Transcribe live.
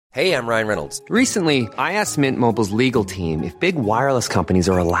Hey, I'm Ryan Reynolds. Recently, I asked Mint Mobile's legal team if big wireless companies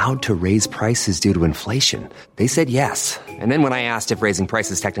are allowed to raise prices due to inflation. They said yes. And then when I asked if raising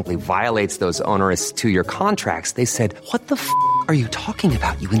prices technically violates those onerous two-year contracts, they said, "What the f*** are you talking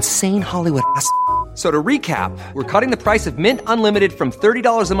about, you insane Hollywood ass?" So to recap, we're cutting the price of Mint Unlimited from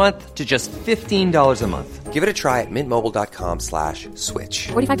 $30 a month to just $15 a month. Give it a try at mintmobile.com/switch.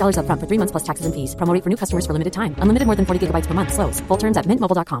 $45 up front for 3 months plus taxes and fees. Promo rate for new customers for limited time. Unlimited more than 40 gigabytes per month. Slows full terms at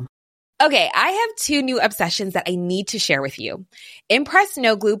mintmobile.com. Okay, I have 2 new obsessions that I need to share with you. Impress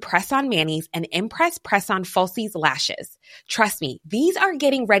No Glue Press-On Manis and Impress Press-On Falsies Lashes. Trust me, these are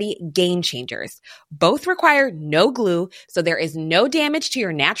getting ready game changers. Both require no glue, so there is no damage to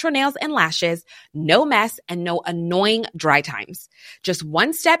your natural nails and lashes, no mess, and no annoying dry times. Just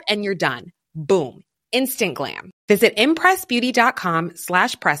one step and you're done. Boom. Instant glam. Visit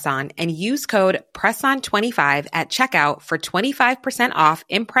impressbeauty.com/presson and use code PRESSON25 at checkout for 25% off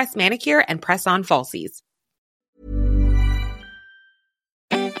Impress Manicure and Press-On Falsies.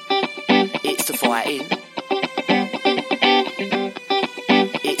 It's the fighting.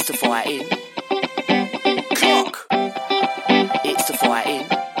 It's the fighting. Clock. It's the fighting.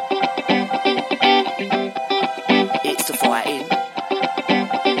 It's the fighting.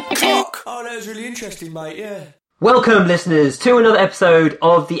 Clock. Oh, that was really interesting, mate, yeah. Welcome, listeners, to another episode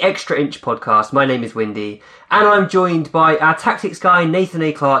of the Extra Inch podcast. My name is Windy, and I'm joined by our tactics guy, Nathan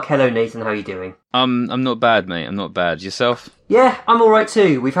A. Clark. Hello, Nathan, how are you doing? I'm not bad, mate. I'm not bad. Yourself? Yeah, I'm alright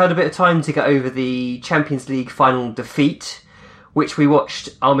too. We've had a bit of time to get over the Champions League final defeat, which we watched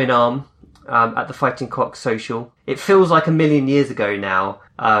arm in arm at the Fighting Cock Social. It feels like a million years ago now.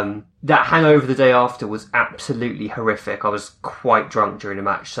 That hangover the day after was absolutely horrific. I was quite drunk during the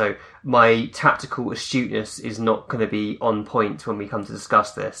match, so my tactical astuteness is not going to be on point when we come to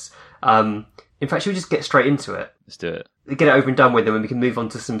discuss this. In fact, should we just get straight into it? Let's do it. Get it over and done with, and then we can move on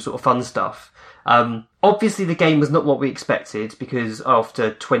to some sort of fun stuff. Obviously, the game was not what we expected, because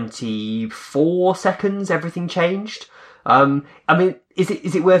after 24 seconds, everything changed. I mean, is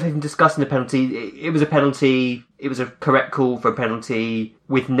it worth even discussing the penalty? It was a penalty. It was a correct call for a penalty.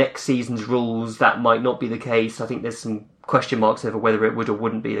 With next season's rules, that might not be the case. I think there's some question marks over whether it would or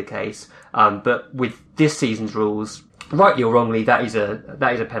wouldn't be the case. But with this season's rules, rightly or wrongly, that is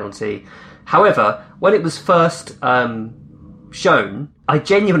a penalty. However, when it was first shown, I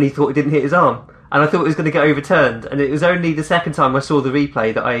genuinely thought it didn't hit his arm. And I thought it was going to get overturned. And it was only the second time I saw the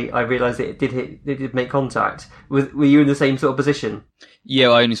replay that I realised it did make contact. Were you in the same sort of position? Yeah,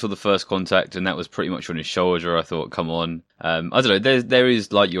 I only saw the first contact, and that was pretty much on his shoulder. I thought, come on. I don't know, there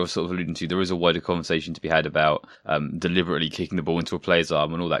is, like you're sort of alluding to, there is a wider conversation to be had about deliberately kicking the ball into a player's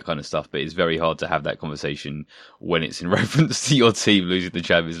arm and all that kind of stuff, but it's very hard to have that conversation when it's in reference to your team losing the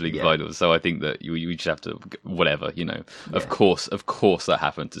Champions League final. So I think that you just have to, whatever, you know. Yeah. Of course that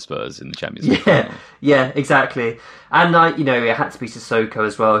happened to Spurs in the Champions League final. Yeah, exactly. And, it had to be Sissoko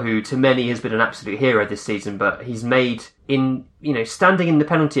as well, who to many has been an absolute hero this season, but he's made, standing in the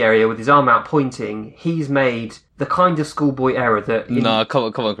penalty area with his arm out pointing, he's made the kind of schoolboy error that... No, come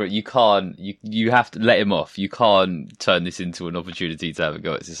on, you can't, you have to let him off. You can't turn this into an opportunity to have a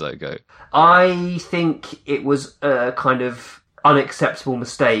go at Sissoko. I think it was a kind of unacceptable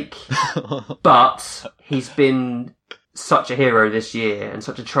mistake, but he's been such a hero this year and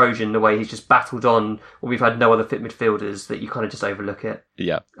such a Trojan the way he's just battled on when we've had no other fit midfielders that you kind of just overlook it.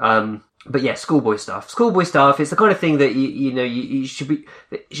 Yeah. But yeah, schoolboy stuff. It's the kind of thing that you should be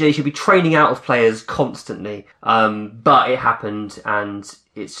training out of players constantly. But it happened, and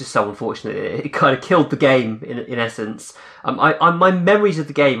it's just so unfortunate. It kind of killed the game in essence. My memories of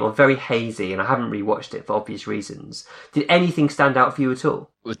the game are very hazy, and I haven't rewatched it for obvious reasons. Did anything stand out for you at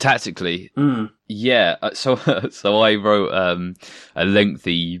all? Well, tactically, yeah. So I wrote a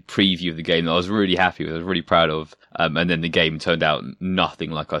lengthy preview of the game that I was really happy with. I was really proud of. And then the game turned out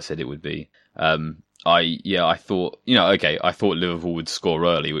nothing like I said it would be. I thought, I thought Liverpool would score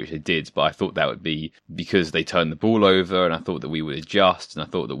early, which they did, but I thought that would be because they turned the ball over, and I thought that we would adjust, and I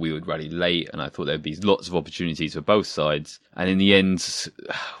thought that we would rally late, and I thought there'd be lots of opportunities for both sides. And in the end,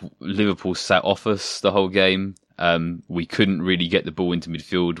 Liverpool sat off us the whole game. We couldn't really get the ball into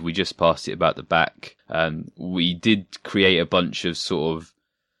midfield. We just passed it about the back. We did create a bunch of sort of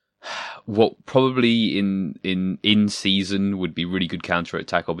what probably in season would be really good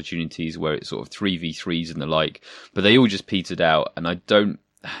counter-attack opportunities where it's sort of 3v3s and the like, but they all just petered out, and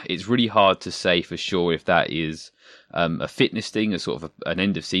it's really hard to say for sure if that is a fitness thing, a sort of an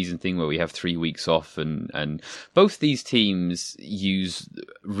end of season thing where we have 3 weeks off, and both these teams use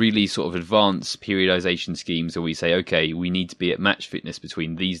really sort of advanced periodization schemes where we say, okay, we need to be at match fitness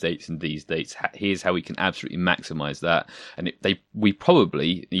between these dates and these dates. Here's how we can absolutely maximize that. And we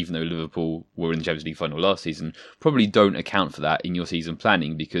probably, even though Liverpool were in the Champions League final last season, probably don't account for that in your season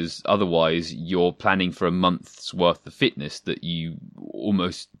planning, because otherwise you're planning for a month's worth of fitness that you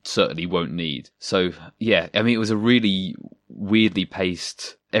almost certainly won't need. So yeah, I mean, it was a really weirdly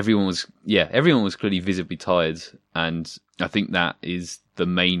paced. Everyone was clearly visibly tired, and I think that is the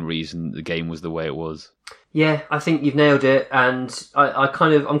main reason the game was the way it was. Yeah, I think you've nailed it, and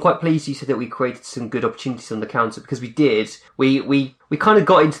I'm quite pleased you said that we created some good opportunities on the counter, because we did. We kind of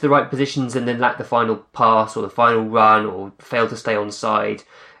got into the right positions and then lacked the final pass or the final run or failed to stay on side.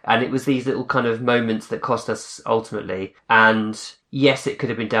 And it was these little kind of moments that cost us ultimately. And yes, it could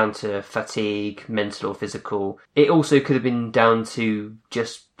have been down to fatigue, mental or physical. It also could have been down to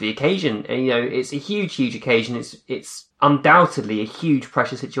just the occasion. And, it's a huge, huge occasion. It's undoubtedly a huge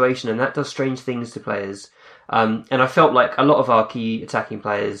pressure situation, and that does strange things to players. And I felt like a lot of our key attacking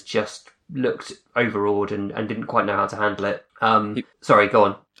players just looked overawed and didn't quite know how to handle it. Sorry, go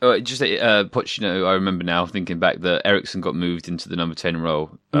on. Pochettino, I remember now thinking back that Eriksen got moved into the number 10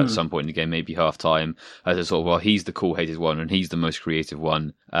 role at some point in the game, maybe half time, as a sort of, well, he's the cool-headed one and he's the most creative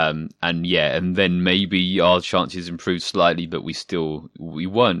one. And then maybe our chances improved slightly, but we still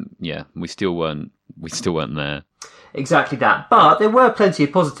weren't there. Exactly that. But there were plenty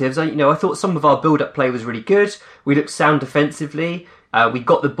of positives. I thought some of our build-up play was really good. We looked sound defensively. We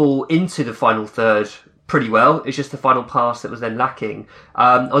got the ball into the final third pretty well. It's just the final pass that was then lacking.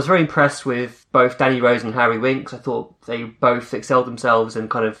 I was very impressed with both Danny Rose and Harry Winks. I thought they both excelled themselves and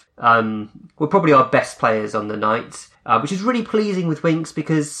kind of were probably our best players on the night, which is really pleasing with Winks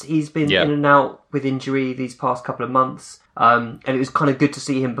because he's been in and out with injury these past couple of months. And it was kind of good to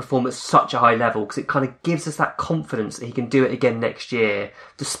see him perform at such a high level because it kind of gives us that confidence that he can do it again next year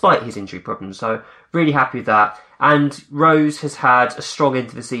despite his injury problems. So really happy with that. And Rose has had a strong end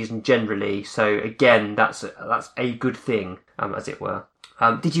to the season generally. So again, that's a good thing, as it were.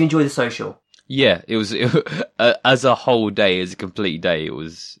 Did you enjoy the social? Yeah, it was as a whole day, as a complete day. It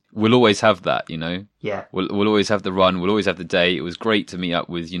was. We'll always have that, Yeah. We'll always have the run. We'll always have the day. It was great to meet up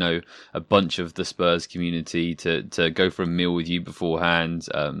with, a bunch of the Spurs community to go for a meal with you beforehand.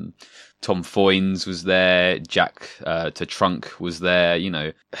 Tom Foynes was there. Jack to Trunk was there.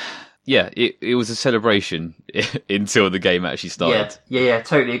 Yeah, it was a celebration until the game actually started. Yeah,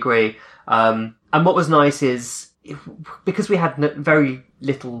 totally agree. And what was nice is, because we had very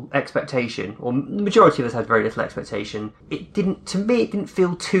little expectation, or the majority of us had very little expectation, it didn't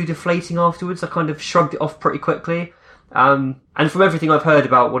feel too deflating afterwards. I kind of shrugged it off pretty quickly. And from everything I've heard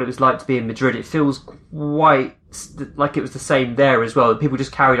about what it was like to be in Madrid, it feels quite like it was the same there as well. People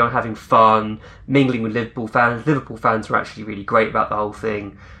just carried on having fun, mingling with Liverpool fans. Liverpool fans were actually really great about the whole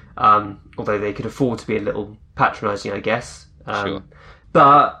thing. Although they could afford to be a little patronising, I guess. Sure.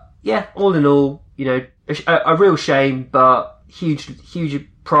 But yeah, all in all, a real shame, but huge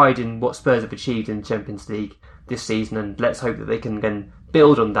pride in what Spurs have achieved in the Champions League this season, and let's hope that they can then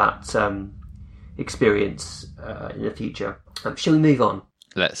build on that experience in the future. Shall we move on?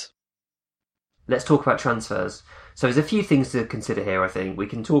 Let's talk about transfers. So there's a few things to consider here, I think. We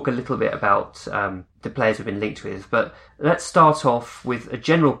can talk a little bit about the players we've been linked with, but let's start off with a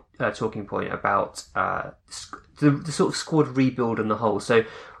general talking point about the sort of squad rebuild on the whole. So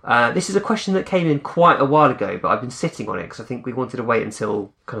this is a question that came in quite a while ago, but I've been sitting on it because I think we wanted to wait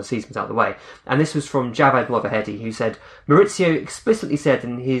until kind of season's out of the way. And this was from Javad Movaheadi, who said, Maurizio explicitly said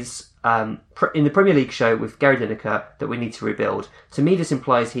in his in the Premier League show with Gary Lineker that we need to rebuild. To me, this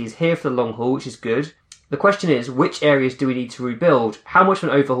implies he's here for the long haul, which is good. The question is, which areas do we need to rebuild? How much of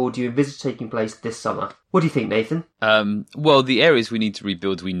an overhaul do you envisage taking place this summer? What do you think, Nathan? Well, the areas we need to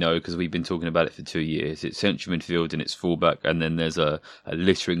rebuild, we know, because we've been talking about it for 2 years. It's central midfield and it's fullback, and then there's a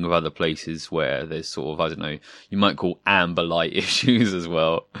littering of other places where there's sort of, I don't know, you might call amber light issues as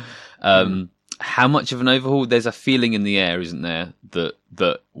well. How much of an overhaul? There's a feeling in the air, isn't there,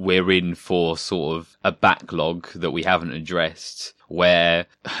 that we're in for sort of a backlog that we haven't addressed, where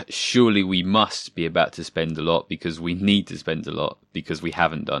surely we must be about to spend a lot because we need to spend a lot because we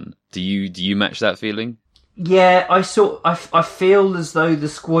haven't done. Do you match that feeling? Yeah, I feel as though the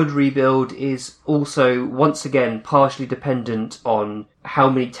squad rebuild is also once again partially dependent on how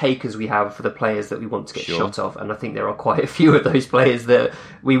many takers we have for the players that we want to get shot of, and I think there are quite a few of those players that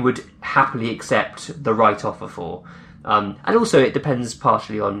we would happily accept the right offer for. And also it depends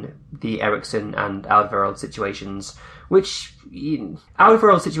partially on the Eriksen and Alderweireld situations, which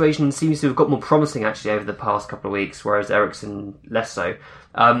Alderweireld's situation seems to have got more promising actually over the past couple of weeks, whereas Eriksen less so.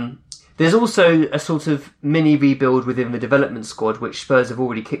 There's also a sort of mini rebuild within the development squad, which Spurs have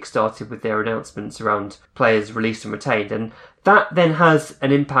already kick-started with their announcements around players released and retained. And that then has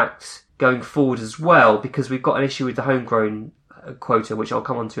an impact going forward as well, because we've got an issue with the homegrown quota, which I'll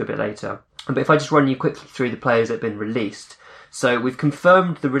come on to a bit later. But if I just run you quickly through the players that have been released. So we've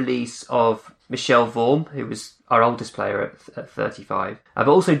confirmed the release of Michel Vorm, who was our oldest player at 35. But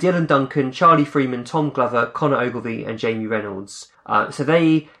also Dylan Duncan, Charlie Freeman, Tom Glover, Connor Ogilvie and Jamie Reynolds. So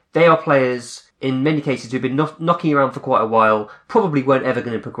they are players, in many cases, who've been knocking around for quite a while, probably weren't ever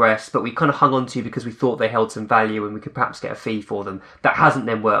going to progress, but we kind of hung on to because we thought they held some value and we could perhaps get a fee for them. That hasn't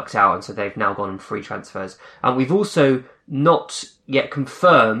then worked out, and so they've now gone on free transfers. And we've also not yet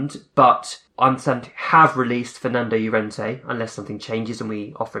confirmed, but I understand have released Fernando Llorente, unless something changes and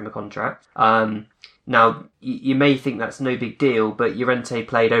we offer him a contract. Now, you may think that's no big deal, but Llorente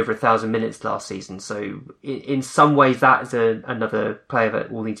played over 1,000 minutes last season, so in some ways that is another player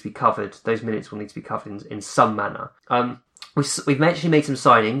that will need to be covered. Those minutes will need to be covered in some manner. We've actually made some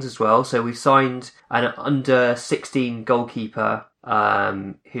signings as well, so we've signed an under-16 goalkeeper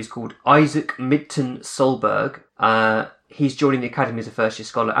who's called Isaac Midton Solberg. He's joining the academy as a first-year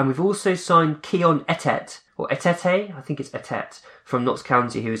scholar, and we've also signed Keon Etet, or Etete, I think it's Etet, from Notts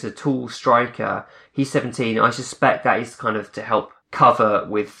County, who is a tall striker. He's 17. I suspect that is kind of to help cover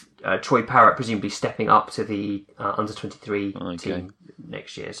with Troy Parrott presumably stepping up to the under-23 team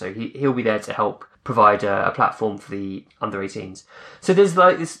next year. So he'll be there to help provide a platform for the under-18s. So there's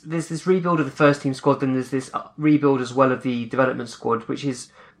this rebuild of the first team squad, then there's this rebuild as well of the development squad, which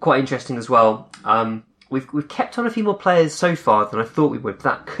is quite interesting as well. We've kept on a few more players so far than I thought we would.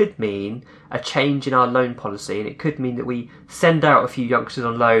 That could mean a change in our loan policy, and it could mean that we send out a few youngsters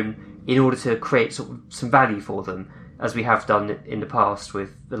on loan in order to create sort of some value for them, as we have done in the past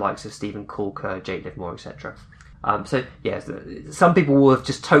with the likes of Stephen Corker, Jake Livermore, etc. So, yeah, some people will have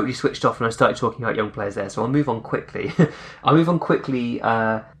just totally switched off when I started talking about young players there, so I'll move on quickly.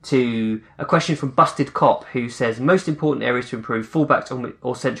 To a question from Busted Cop, who says, most important areas to improve, fullbacks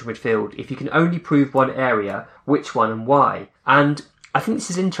or central midfield. If you can only prove one area, which one and why? And I think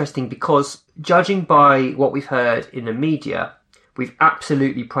this is interesting because, judging by what we've heard in the media, we've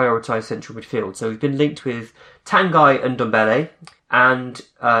absolutely prioritised central midfield. So we've been linked with Tanguy Ndombele and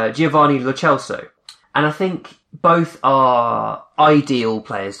Giovanni Lo Celso. And I think both are ideal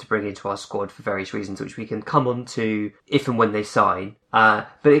players to bring into our squad for various reasons, which we can come on to if and when they sign. But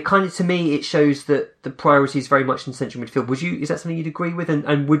it kind of, to me, it shows that the priority is very much in central midfield. Is that something you'd agree with?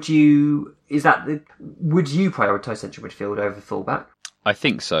 And would you prioritise central midfield over fullback? I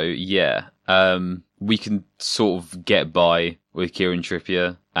think so, yeah. We can sort of get by with Kieran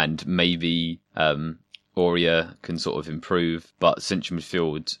Trippier, and maybe Aurier can sort of improve, but central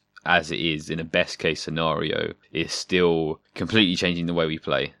midfield, as it is in a best case scenario, is still completely changing the way we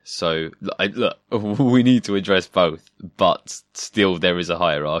play. So look, we need to address both, but still there is a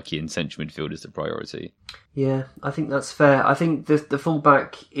hierarchy, and central midfield is the priority. Yeah, I think that's fair. I think the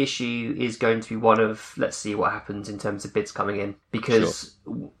fullback issue is going to be one of, let's see what happens in terms of bids coming in, because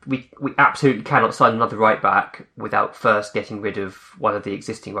we absolutely cannot sign another right back without first getting rid of one of the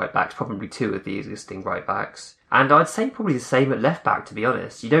existing right backs, probably two of the existing right backs. And I'd say probably the same at left back, to be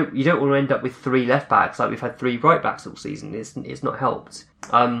honest. You don't want to end up with three left backs like we've had three right backs all season. It's not helped.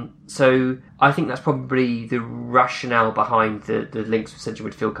 So I think that's probably the rationale behind the links with central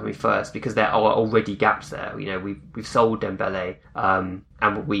midfield coming first, because there are already gaps there. You know, we've sold Dembele,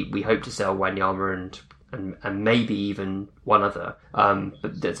 and we hope to sell Wanyama and maybe even one other,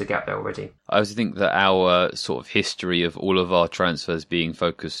 but there's a gap there already. I also think that our sort of history of all of our transfers being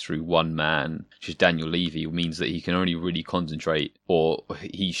focused through one man, which is Daniel Levy, means that he can only really concentrate, or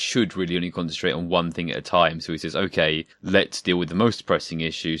he should really only concentrate on one thing at a time. So he says, okay, let's deal with the most pressing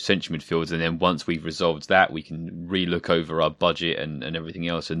issue, central midfields, and then once we've resolved that, we can re-look over our budget and everything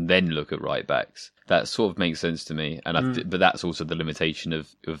else, and then look at right backs. That sort of makes sense to me, and but that's also the limitation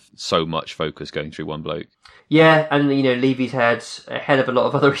of so much focus going through one bloke. Yeah, and you know, Levy's had a hell of a lot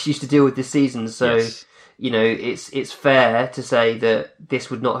of other issues to deal with this season, so yes. You know, it's fair to say that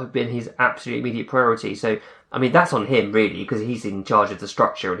this would not have been his absolute immediate priority. So, I mean, that's on him really, because he's in charge of the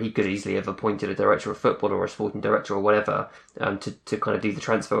structure, and he could easily have appointed a director of football or a sporting director or whatever to kind of do the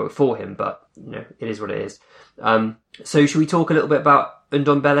transfer for him. But you know, it is what it is. So, should we talk a little bit about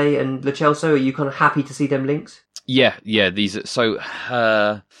Ndombele and Lo Celso? Are you kind of happy to see them links? Yeah. These so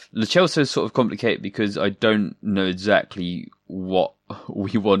Lo Celso is sort of complicated because I don't know exactly what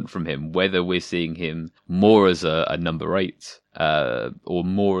we want from him, whether we're seeing him more as a number 8 or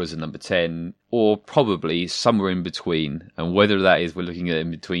more as a number 10, or probably somewhere in between. And whether that is we're looking at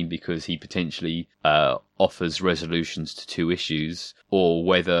in between because he potentially offers resolutions to 2 issues, or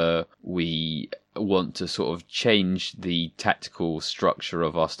whether we want to sort of change the tactical structure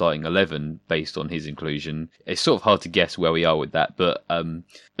of our starting 11 based on his inclusion. It's sort of hard to guess where we are with that, but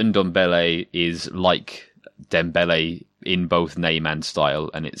Ndombele is like Dembele in both name and style,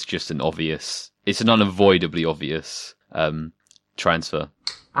 and it's just it's an unavoidably obvious transfer.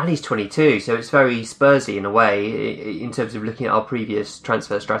 And he's 22, so it's very Spursy in a way, in terms of looking at our previous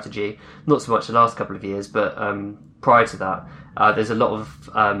transfer strategy. Not so much the last couple of years, but prior to that, there's a lot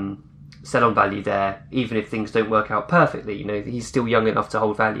of sell-on value there, even if things don't work out perfectly. You know, he's still young enough to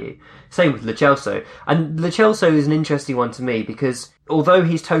hold value. Same with Lo Celso. And Lo Celso is an interesting one to me because although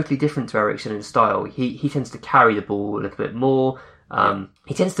he's totally different to Eriksen in style, he tends to carry the ball a little bit more.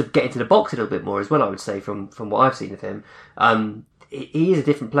 He tends to get into the box a little bit more as well, I would say, from what I've seen of him. He is a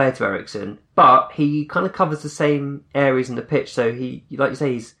different player to Eriksen, but he kind of covers the same areas in the pitch. So he, like you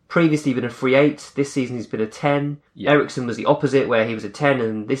say, he's previously been a free 8. This season he's been a 10. Yeah. Eriksen was the opposite, where he was a 10,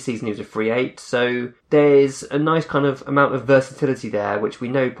 and this season he was a free 8. So there's a nice kind of amount of versatility there, which we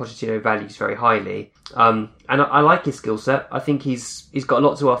know Pochettino values very highly. And I like his skill set. I think he's got a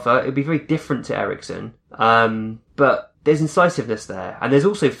lot to offer. It'll be very different to Eriksen, but there's incisiveness there, and there's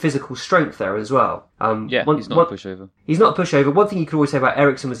also physical strength there as well. He's not a pushover. He's not a pushover. One thing you could always say about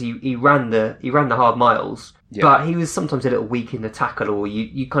Eriksen was he ran the hard miles, but he was sometimes a little weak in the tackle, or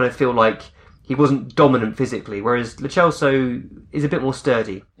you kind of feel like he wasn't dominant physically. Whereas Lo Celso is a bit more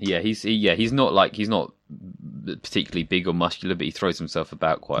sturdy. He's not particularly big or muscular, but he throws himself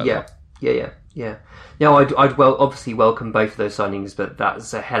about quite a lot. Yeah. Now, I'd obviously welcome both of those signings, but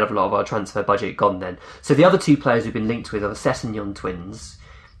that's a hell of a lot of our transfer budget gone then. So the other 2 players we've been linked with are the Sessegnon twins,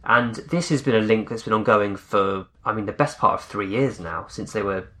 and this has been a link that's been ongoing for, the best part of 3 years now, since they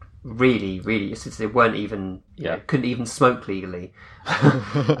were since they weren't even, couldn't even smoke legally.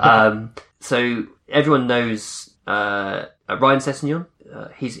 So everyone knows Ryan Sessegnon.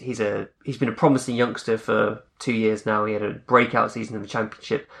 He's been a promising youngster for 2 years now. He had a breakout season in the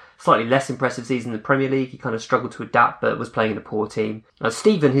Championship, slightly less impressive season in the Premier League. He kind of struggled to adapt, but was playing in a poor team.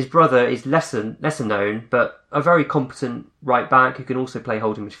 Stephen, his brother, is lesser known, but a very competent right back who can also play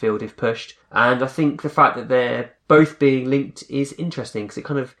holding midfield if pushed. And I think the fact that they're both being linked is interesting, because it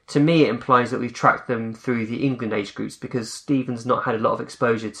kind of, to me, it implies that we've tracked them through the England age groups, because Stephen's not had a lot of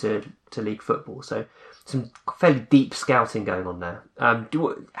exposure to league football. So some fairly deep scouting going on there.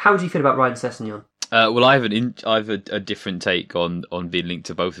 How do you feel about Ryan Sessegnon? Well, I have a different take on being linked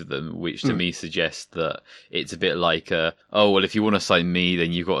to both of them, which to me suggests that it's a bit like, if you want to sign me,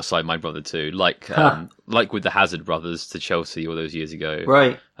 then you've got to sign my brother too. Like with the Hazard brothers to Chelsea all those years ago.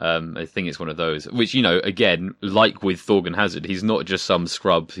 Right. I think it's one of those, which, again, like with Thorgan Hazard, he's not just some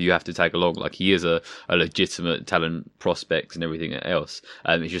scrub who you have to tag along. Like, he is a legitimate talent prospect and everything else.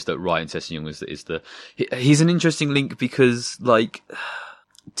 It's just that Ryan Sessegnon he's an interesting link because, like,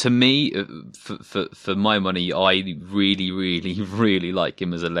 to me, for my money, I really, really, really like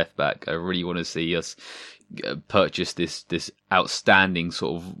him as a left back. I really want to see us purchase this outstanding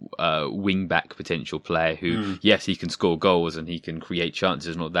sort of wing back potential player who, yes, he can score goals and he can create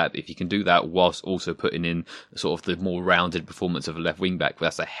chances and all that. But if he can do that whilst also putting in sort of the more rounded performance of a left wing back,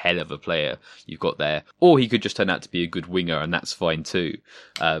 that's a hell of a player you've got there. Or he could just turn out to be a good winger, and that's fine too.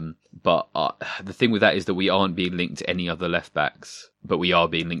 But the thing with that is that we aren't being linked to any other left backs, but we are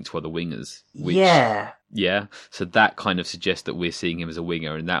being linked to other wingers. Yeah. So that kind of suggests that we're seeing him as a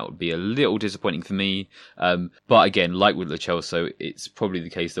winger, and that would be a little disappointing for me. But again, like with Lo Celso, it's probably the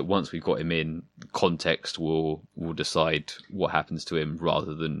case that once we've got him in, context will decide what happens to him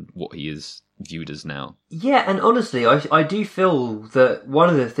rather than what he is viewed as now. Yeah, and honestly, I do feel that one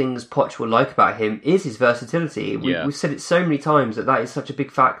of the things Poch will like about him is his versatility. We've said it so many times that is such a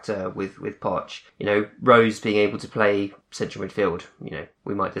big factor with Poch. Rose being able to play central midfield.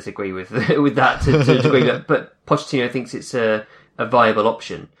 We might disagree with that to a degree, but Pochettino thinks it's a viable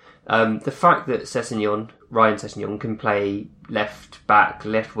option. The fact that Ryan Sessegnon can play left back,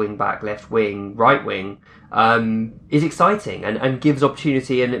 left wing back, left wing, right wing, is exciting and gives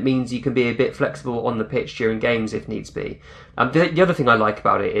opportunity, and it means you can be a bit flexible on the pitch during games if needs be. The other thing I like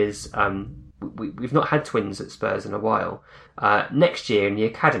about it is we've not had twins at Spurs in a while. Next year in the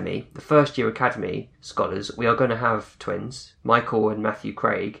academy, the first year academy scholars, we are going to have twins, Michael and Matthew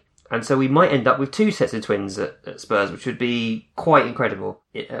Craig. And so we might end up with 2 sets of twins at Spurs, which would be quite incredible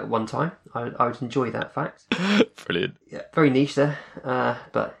at one time. I would enjoy that fact. Brilliant. Yeah, very niche there,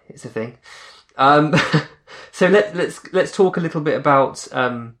 but it's a thing. So let's talk a little bit about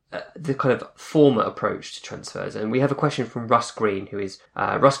the kind of former approach to transfers. And we have a question from Russ Green, who is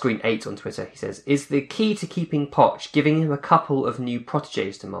Russ Green 8 on Twitter. He says, "Is the key to keeping Poch giving him a couple of new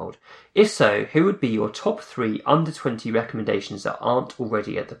protégés to mould? If so, who would be your top 3 under-20 recommendations that aren't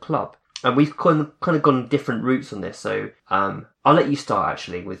already at the club?" And we've kind of gone different routes on this. So I'll let you start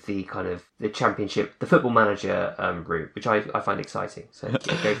actually with the kind of the Championship, the Football Manager route, which I find exciting. So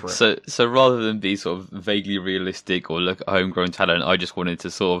yeah, go for it. So rather than be sort of vaguely realistic or look at homegrown talent, I just wanted to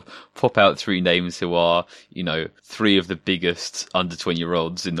sort of pop out 3 names who are, 3 of the biggest under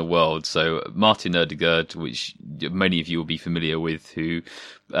 20-year-olds in the world. So Martin Ødegaard, which many of you will be familiar with, who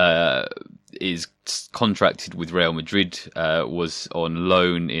is contracted with Real Madrid, was on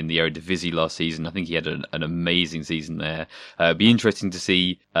loan in the Eredivisie last season. I think he had an amazing season there. Be interesting to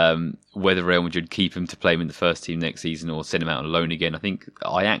see whether Real Madrid keep him to play him in the first team next season or send him out on loan again. I think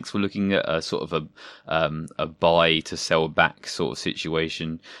Ajax were looking at a sort of a buy to sell back sort of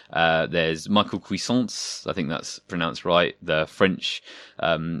situation. There's Michael Cuisance, I think that's pronounced right, the French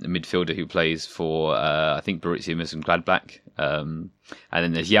midfielder who plays for I think Borussia Mönchengladbach. And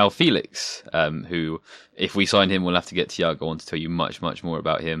then there's João Felix, who, if we sign him, we'll have to get Thiago on to tell you much, much more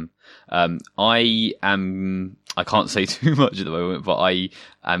about him. I can't say too much at the moment, but I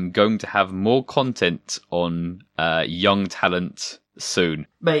am going to have more content on young talent soon.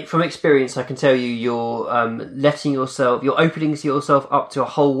 Mate, from experience, I can tell you you're you're opening yourself up to a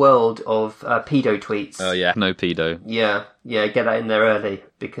whole world of pedo tweets. Oh yeah, no pedo. Yeah, get that in there early,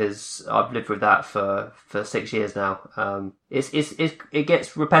 because I've lived with that for 6 years now. It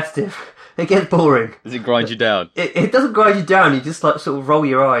gets repetitive. It gets boring. Does it grind you down? It doesn't grind you down. You just like sort of roll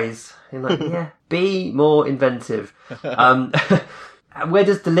your eyes and like, yeah, be more inventive. Where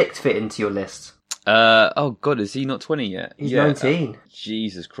does De Ligt fit into your list? Oh God, is he not 20 yet? He's 19.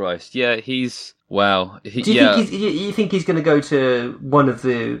 Jesus Christ. Yeah, he's... Wow. Do you think he's going to go to one of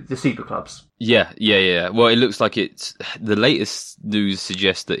the super clubs? Yeah. Well, it looks like it's... The latest news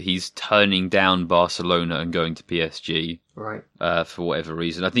suggests that he's turning down Barcelona and going to PSG. Right. For whatever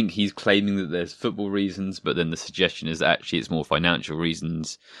reason. I think he's claiming that there's football reasons, but then the suggestion is that actually it's more financial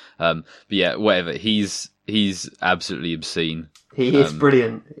reasons. But yeah, whatever. He's absolutely obscene. He is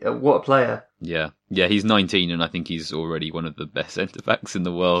brilliant. What a player. Yeah, he's 19, and I think he's already one of the best centre-backs in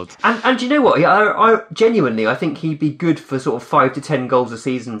the world. And do you know what? I genuinely, I think he'd be good for sort of 5 to 10 goals a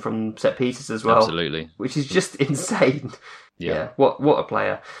season from set pieces as well. Absolutely. Which is just insane. Yeah. What a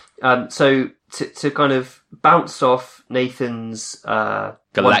player. So to kind of bounce off Nathan's Wonder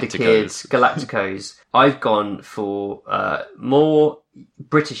Kids, Galacticos, I've gone for more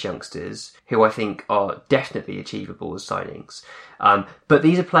British youngsters who I think are definitely achievable as signings. But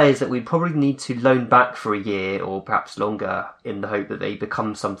these are players that we'd probably need to loan back for a year or perhaps longer in the hope that they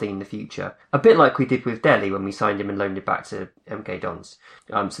become something in the future. A bit like we did with Dele when we signed him and loaned him back to MK Dons.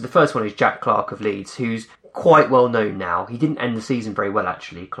 So the first one is Jack Clarke of Leeds, who's quite well known now. He didn't end the season very well,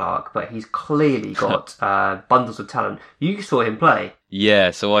 actually, Clarke, but he's clearly got bundles of talent. You saw him play.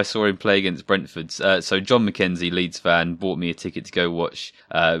 Yeah, so I saw him play against Brentford. So John McKenzie, Leeds fan, bought me a ticket to go watch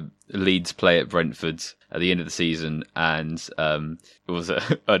Leeds play at Brentford at the end of the season, and it was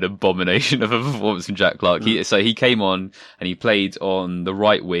an abomination of a performance from Jack Clarke. He came on and he played on the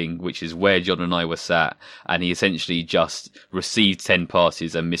right wing, which is where John and I were sat, and he essentially just received 10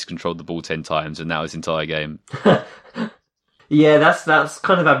 passes and miscontrolled the ball 10 times, and that was his entire game. Yeah, that's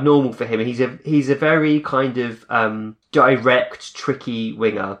kind of abnormal for him. He's a very kind of direct, tricky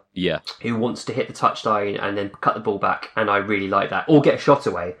winger. Yeah, who wants to hit the touchline and then cut the ball back, and I really like that. Or get a shot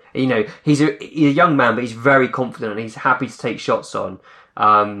away. You know, he's a young man, but he's very confident and he's happy to take shots on.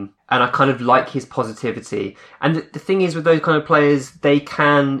 And I kind of like his positivity. And the thing is with those kind of players, they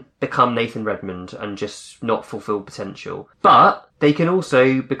can become Nathan Redmond and just not fulfill potential. But they can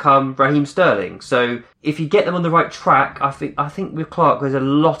also become Raheem Sterling. So if you get them on the right track, I think with Clarke there's a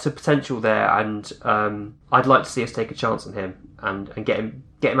lot of potential there, and I'd like to see us take a chance on him and get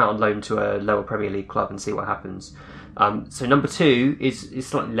him out on loan to a lower Premier League club and see what happens. So number 2 is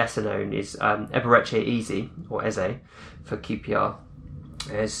slightly lesser known, is Eberechi Eze, or Eze for QPR.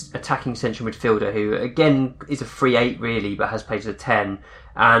 As attacking central midfielder who, again, is a free 8 really, but has played as a 10.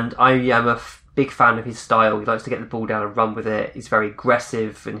 And I am a big fan of his style. He likes to get the ball down and run with it. He's very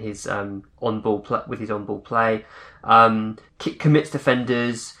aggressive in his with his on-ball play. Commits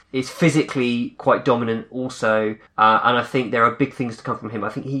defenders, is physically quite dominant also, and I think there are big things to come from him. I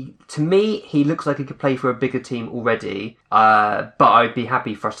think he looks like he could play for a bigger team already, but I'd be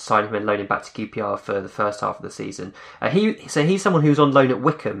happy for us to sign him and loan him back to QPR for the first half of the season. He's someone who was on loan at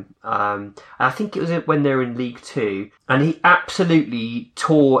Wycombe, I think it was when they were in League 2, and he absolutely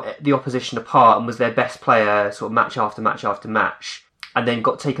tore the opposition apart and was their best player sort of match after match after match, and then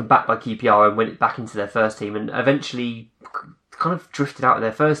got taken back by QPR and went back into their first team, and eventually kind of drifted out of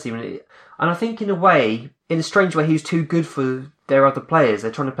their first team. And I think in a strange way, he was too good for their other players.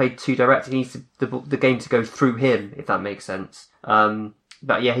 They're trying to play too direct. He needs the game to go through him, if that makes sense.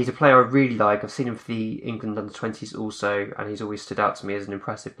 But yeah, he's a player I really like. I've seen him for the England under-20s also, and he's always stood out to me as an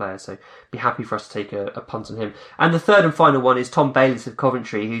impressive player, so be happy for us to take a punt on him. And the third and final one is Tom Bayliss of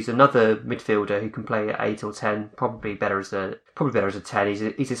Coventry, who's another midfielder who can play at 8 or 10, probably better as a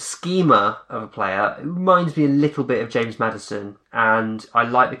 10. He's a schemer of a player. It reminds me a little bit of James Maddison, and I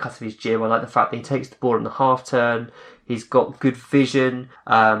like the cut of his jib. I like the fact that he takes the ball on the half turn. He's got good vision.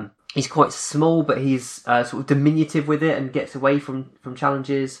 He's quite small, but he's sort of diminutive with it and gets away from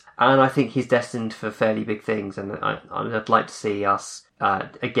challenges. And I think he's destined for fairly big things. And I'd like to see us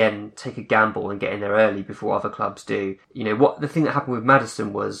again take a gamble and get in there early before other clubs do. You know, what the thing that happened with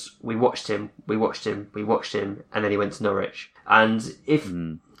Maddison was we watched him, and then he went to Norwich. And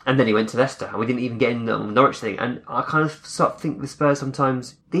then he went to Leicester, and we didn't even get in on the Norwich thing. And I kind of sort of think with Spurs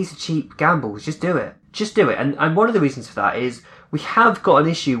sometimes, these are cheap gambles. Just do it. And one of the reasons for that is we have got an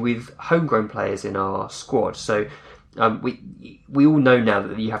issue with homegrown players in our squad. So we all know now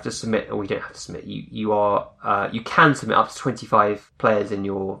that you have to submit, or you don't have to submit. You can submit up to 25 players in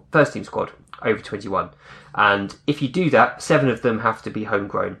your first team squad over 21, and if you do that, 7 of them have to be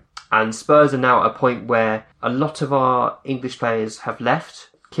homegrown. And Spurs are now at a point where a lot of our English players have left.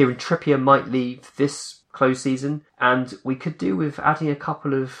 Kieran Trippier might leave this close season, and we could do with adding a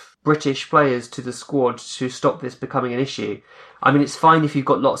couple of British players to the squad to stop this becoming an issue. I mean, it's fine if you've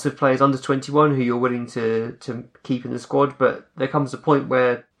got lots of players under 21 who you're willing to keep in the squad, but there comes a point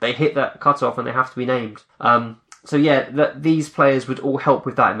where they hit that cut-off and they have to be named. So yeah, these players would all help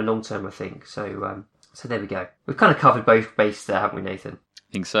with that in the long term, I think. So there we go. We've kind of covered both bases there, haven't we, Nathan?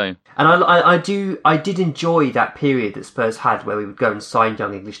 I think so. And I did enjoy that period that Spurs had where we would go and sign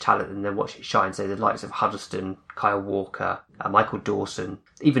young English talent and then watch it shine. So the likes of Huddleston, Kyle Walker, Michael Dawson,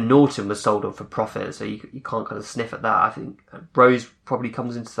 even Norton was sold on for profit. So you can't kind of sniff at that. I think Rose probably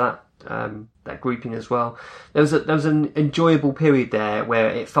comes into that grouping as well. There was an enjoyable period there where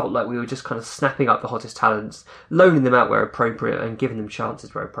it felt like we were just kind of snapping up the hottest talents, loaning them out where appropriate, and giving them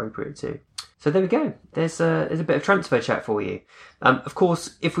chances where appropriate too. So there we go. There's a bit of transfer chat for you. Of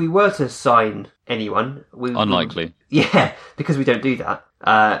course, if we were to sign anyone, unlikely. Yeah, because we don't do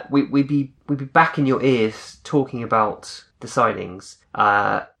that. We'd be back in your ears talking about the signings.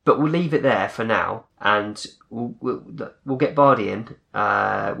 But we'll leave it there for now, and we'll get Bardi in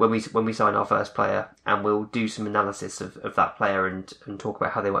when we sign our first player, and we'll do some analysis of that player and talk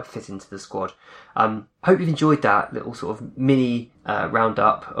about how they might fit into the squad. Hope you've enjoyed that little sort of mini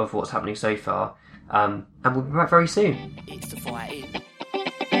roundup of what's happening so far, and we'll be back very soon. It's the fight in.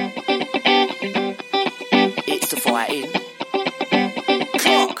 It's the fight in.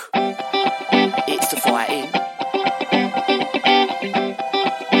 Clock. It's the fight in.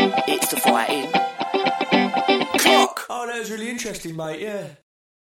 It's the fight in. Clock. Oh, that was really interesting, mate, yeah.